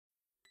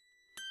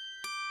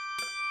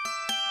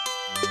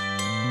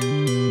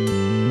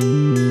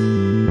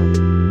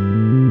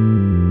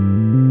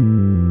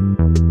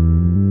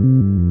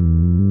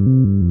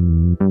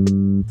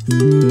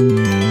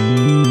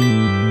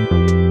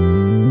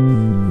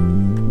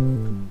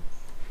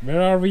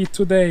we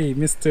today,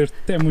 Mr.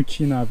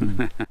 Temucin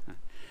abi?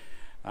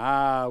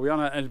 We're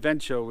on an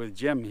adventure with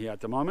Jem here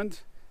at the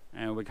moment,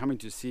 and we're coming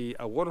to see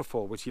a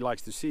waterfall, which he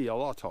likes to see a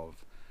lot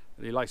of.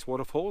 He likes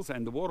waterfalls,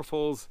 and the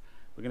waterfalls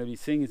we're going to be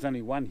seeing is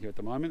only one here at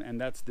the moment, and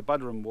that's the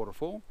Buderim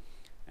waterfall,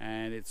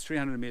 and it's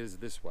 300 meters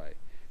this way.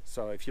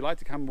 So if you'd like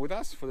to come with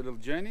us for the little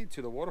journey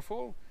to the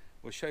waterfall,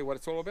 we'll show you what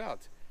it's all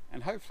about.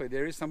 And hopefully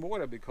there is some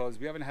water because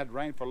we haven't had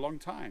rain for a long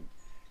time.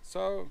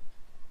 So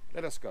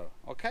let us go.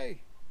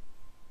 Okay?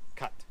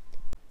 Cut.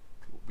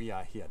 We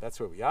are here. That's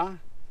where we are.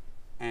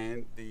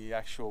 And the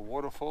actual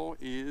waterfall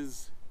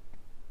is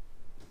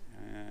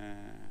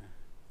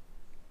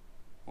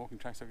walking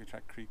track, circuit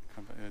track, creek.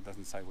 It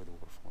doesn't say where the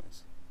waterfall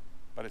is,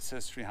 but it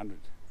says 300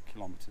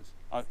 kilometers.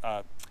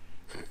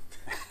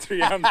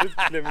 300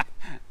 kilometers.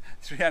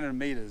 300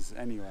 meters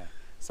anyway.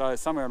 So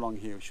somewhere along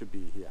here we should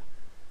be here.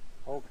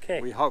 Okay.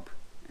 We hope.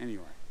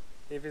 Anyway.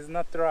 If it's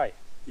not dry.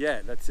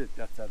 Yeah, that's it.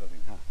 That's the other thing.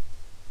 Huh?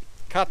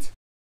 Cut.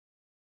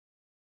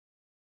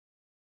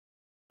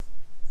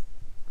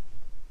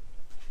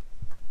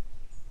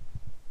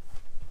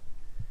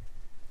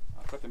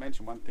 I've got to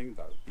mention one thing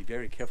though. Be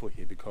very careful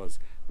here because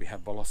we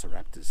have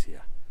velociraptors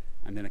here,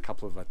 and then a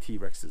couple of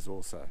T-Rexes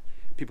also.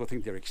 People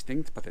think they're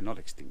extinct, but they're not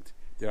extinct.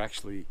 They're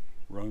actually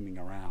roaming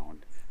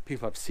around.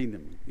 People have seen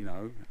them, you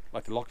know,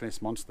 like the Loch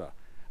Ness Monster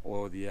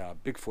or the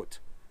Bigfoot.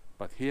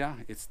 But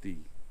here it's the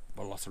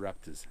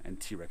velociraptors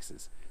and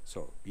T-Rexes.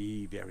 So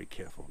be very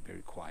careful,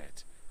 very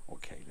quiet.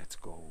 Okay, let's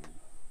go.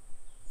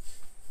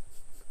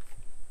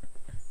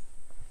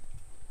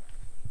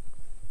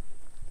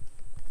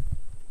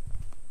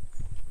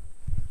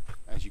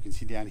 As you can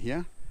see down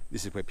here,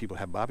 this is where people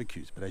have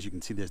barbecues. But as you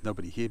can see, there's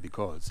nobody here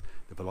because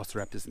the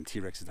velociraptors and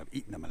T-Rexes have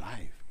eaten them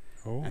alive.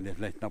 Oh. And they've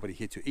left nobody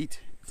here to eat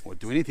or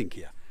do anything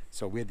here.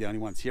 So we're the only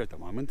ones here at the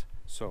moment.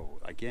 So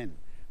again,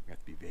 we have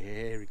to be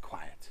very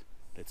quiet.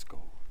 Let's go.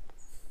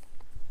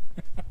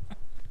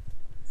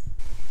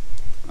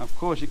 Of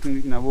course, you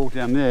can walk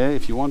down there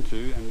if you want to,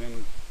 and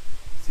then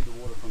see the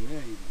water from there.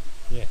 Even.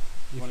 Yeah.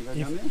 You want to go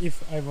down there?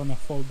 If I want to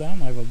fall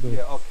down, I will do it.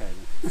 Yeah. Okay.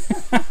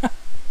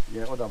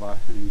 Yeah. Whatever.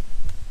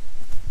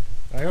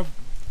 I hope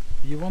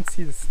you won't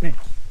see the snake.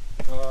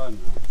 Oh no.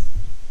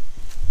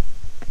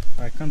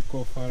 I can't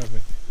go far of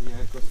it.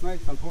 Yeah, because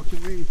snakes,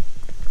 unfortunately,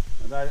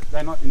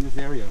 they're not in this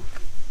area.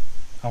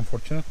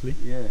 Unfortunately?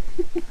 Yeah.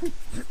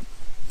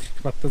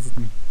 What does it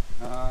mean?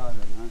 I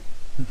don't know.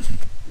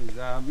 It's,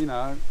 you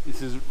know,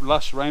 this is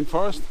lush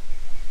rainforest.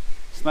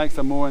 Snakes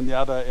are more in the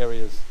other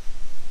areas.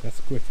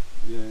 That's good.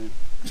 Yeah.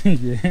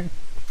 Yeah.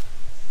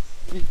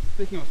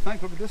 Speaking of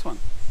snakes, look at this one.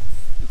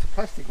 It's a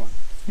plastic one.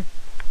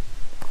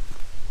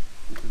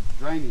 It's a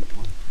drainage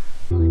one.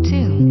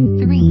 2,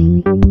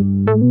 3.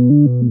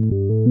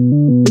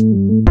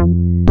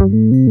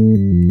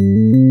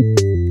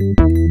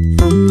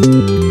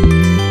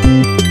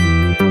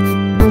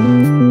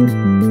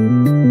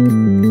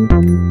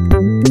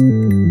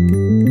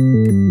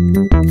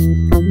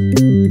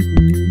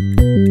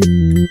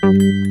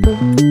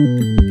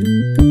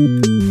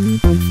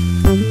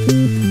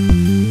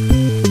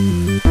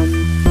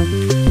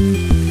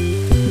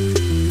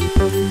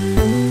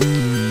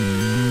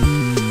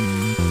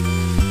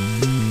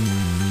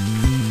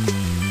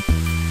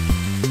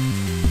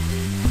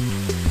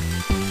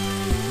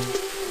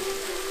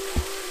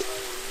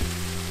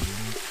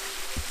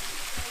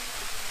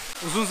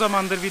 Uzun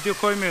zamandır video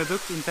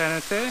koymuyorduk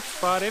internete.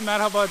 Bari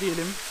merhaba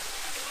diyelim.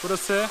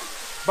 Burası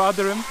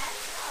Buderim.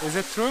 Is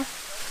it true?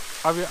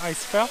 How I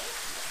spell?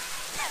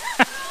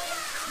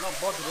 No,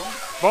 Buderim.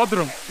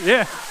 Buderim.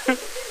 Yeah.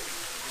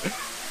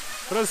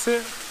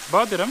 Burası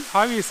Buderim.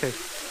 How you say?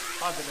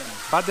 Buderim.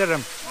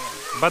 Buderim.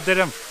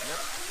 Buderim.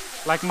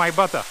 Like my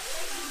butter.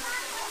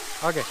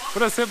 Okay.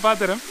 Burası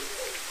Buderim.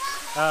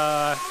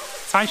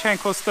 Sunshine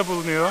Coast'ta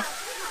bulunuyor.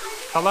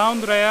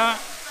 Caloundra'ya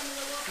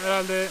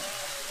herhalde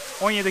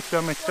 17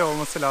 kilometre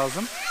olması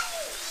lazım.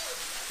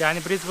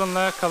 Yani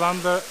Brisbane'la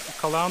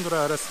Caloundra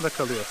arasında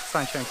kalıyor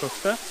Sunshine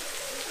Coast'ta.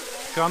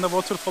 Şu anda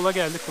Waterfall'a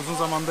geldik. Uzun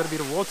zamandır bir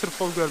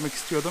Waterfall görmek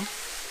istiyordum.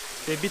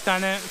 Ve bir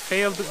tane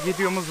failed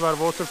videomuz var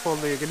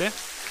Waterfall'la ilgili.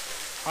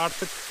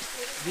 Artık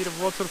bir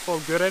Waterfall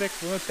görerek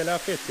bunu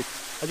telafi ettik.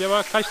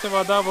 Acaba kaç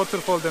defa daha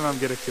Waterfall demem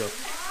gerekiyor?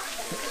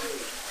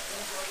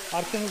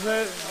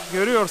 Arkamızda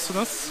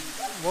görüyorsunuz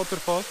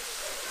Waterfall.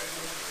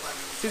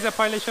 Size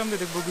paylaşalım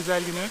dedik bu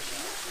güzel günü.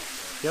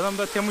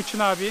 Yanımda Temucin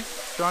abi.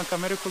 Şu an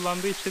kamera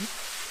kullandığı için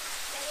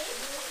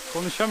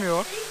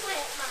konuşamıyor.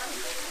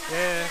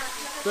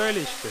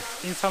 Böyle işte.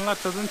 İnsanlar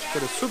tadını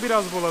çıkarıyor. Su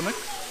biraz bulanık.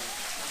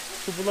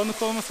 Su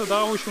bulanık olmasa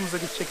daha hoşumuza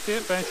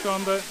gidecekti. Ben şu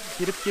anda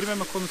girip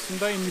girmeme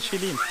konusunda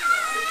endişeliyim.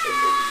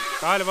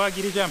 Galiba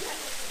gireceğim.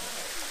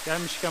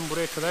 Gelmişken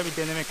buraya kadar bir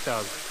denemek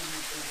lazım.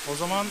 O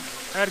zaman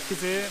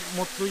herkese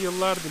mutlu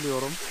yıllar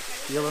diliyorum.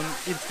 Yılın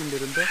ilk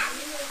günlerinde.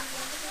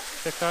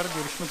 Tekrar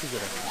görüşmek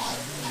üzere.